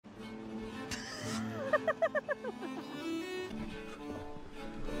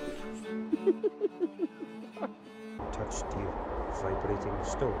Touched your vibrating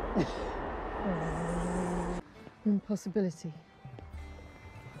stone. Impossibility.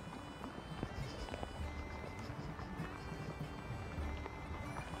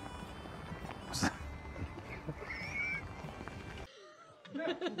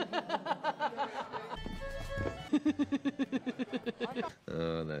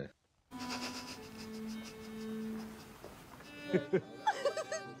 Oh no.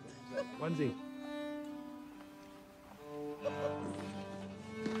 Onesie.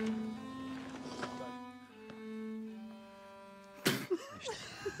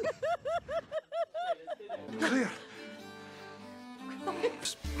 Clear.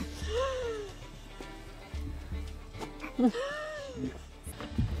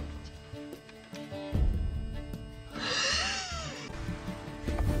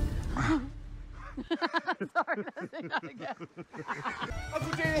 Sorry, let's do that again.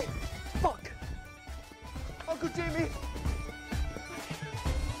 Uncle Jamie! Fuck! Uncle Jamie!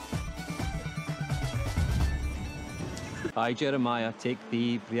 I, Jeremiah, take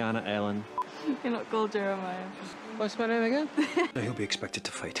thee, Brianna Ellen. You're not called Jeremiah. What's my name again? He'll be expected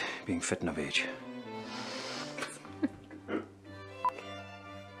to fight, being fit and of age.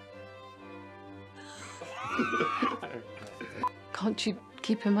 Can't you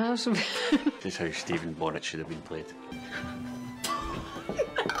keep him out of it? This is how Stephen Bonnet should have been played.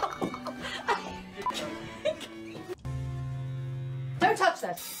 Don't touch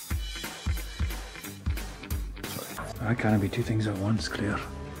that! I can't be two things at once, Claire.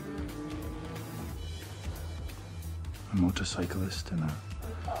 A motorcyclist and a...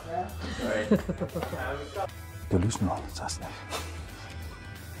 Delusional, that's it.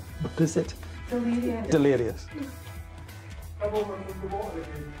 What is it? Delirious. Delirious.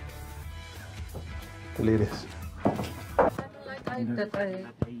 Delirious.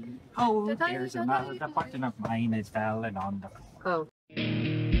 Oh, there's another. The button of mine is falling on the... Oh.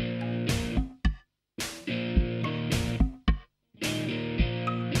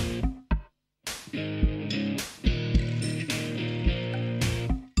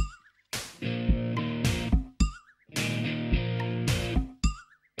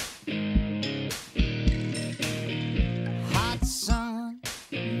 Hot sun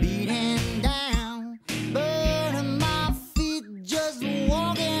beating down, burning my feet just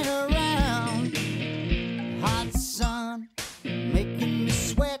walking around. Hot sun making me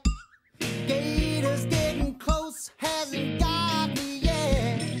sweat. Gators getting close, hasn't got me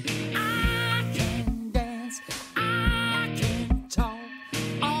yet. I can dance, I can talk.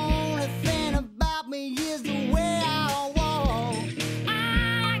 Only thing about me is the way I walk.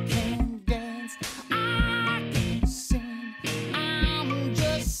 I can dance, I can sing. I'm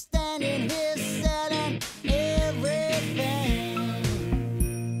just standing here selling everything.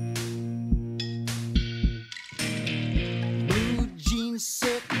 Blue jeans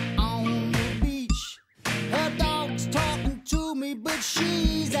sit on the beach. Her dog's talking to me, but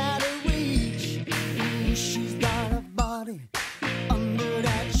she's out of